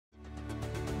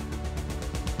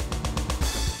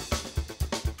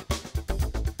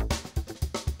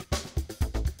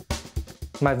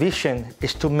My vision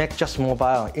is to make Just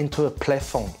Mobile into a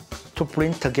platform to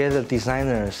bring together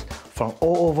designers from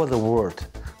all over the world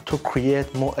to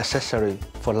create more accessories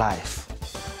for life.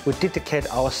 We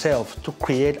dedicate ourselves to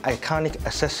create iconic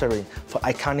accessories for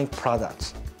iconic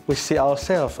products. We see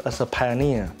ourselves as a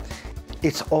pioneer.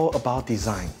 It's all about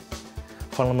design.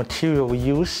 From the material we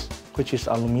use, which is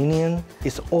aluminum,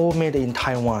 it's all made in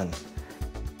Taiwan.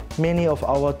 Many of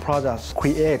our products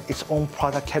create its own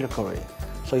product category.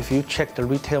 So if you check the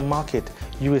retail market,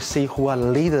 you will see who are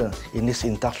leaders in this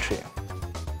industry.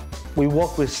 We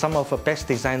work with some of the best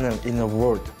designers in the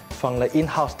world, from the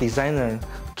in-house designer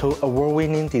to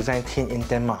award-winning design team in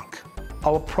Denmark.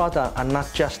 Our products are not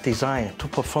just designed to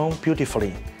perform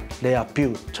beautifully, they are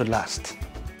built to last.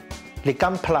 The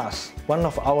Gun Plus, one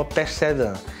of our best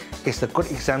sellers, is a good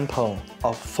example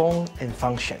of form and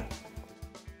function.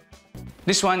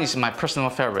 This one is my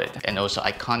personal favorite and also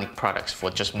iconic products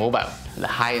for Just Mobile, the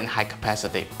high-end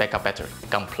high-capacity backup battery,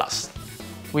 Gun Plus.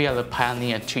 We are the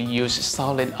pioneer to use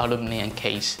solid aluminum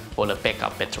case for the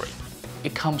backup battery.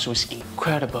 It comes with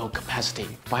incredible capacity,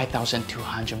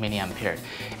 5,200 mAh,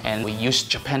 and we use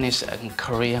Japanese and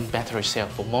Korean battery cell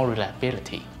for more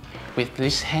reliability. With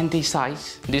this handy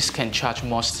size, this can charge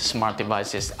most smart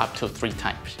devices up to 3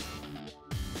 times.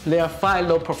 There are 5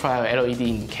 low-profile LED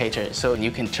indicators, so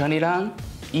you can turn it on,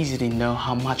 easily know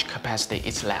how much capacity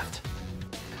is left.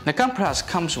 The Gun Plus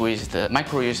comes with the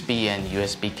micro USB and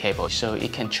USB cable, so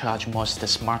it can charge most of the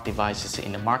smart devices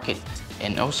in the market,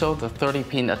 and also the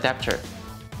 30-pin adapter,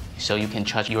 so you can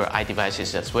charge your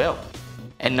iDevices as well.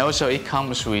 And also it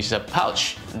comes with a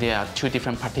pouch. There are 2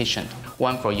 different partitions,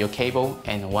 one for your cable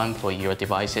and one for your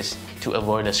devices to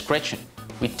avoid the scratching.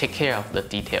 We take care of the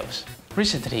details.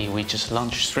 Recently, we just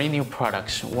launched 3 new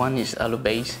products. One is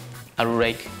AluBase,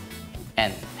 AluRake,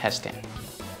 and Headstand.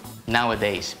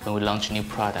 Nowadays, when we launch new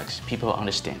products, people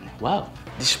understand, wow,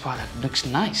 this product looks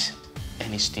nice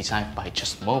and it's designed by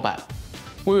Just Mobile.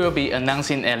 We will be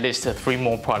announcing at least 3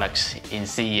 more products in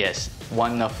CES,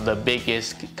 one of the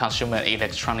biggest consumer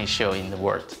electronics show in the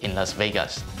world in Las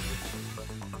Vegas.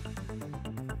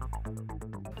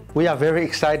 We are very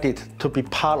excited to be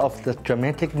part of the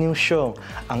dramatic new show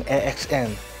on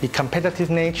AXN. The competitive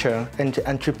nature and the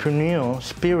entrepreneurial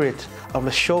spirit of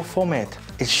the show format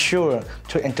is sure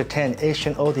to entertain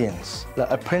Asian audience. The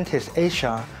Apprentice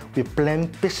Asia will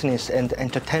blend business and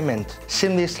entertainment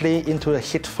seamlessly into a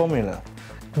hit formula.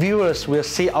 Viewers will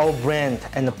see our brand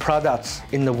and the products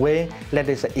in a way that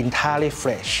is entirely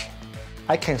fresh.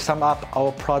 I can sum up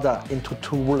our product into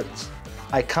 2 words: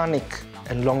 iconic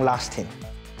and long-lasting.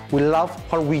 We love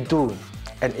what we do,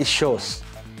 and it shows.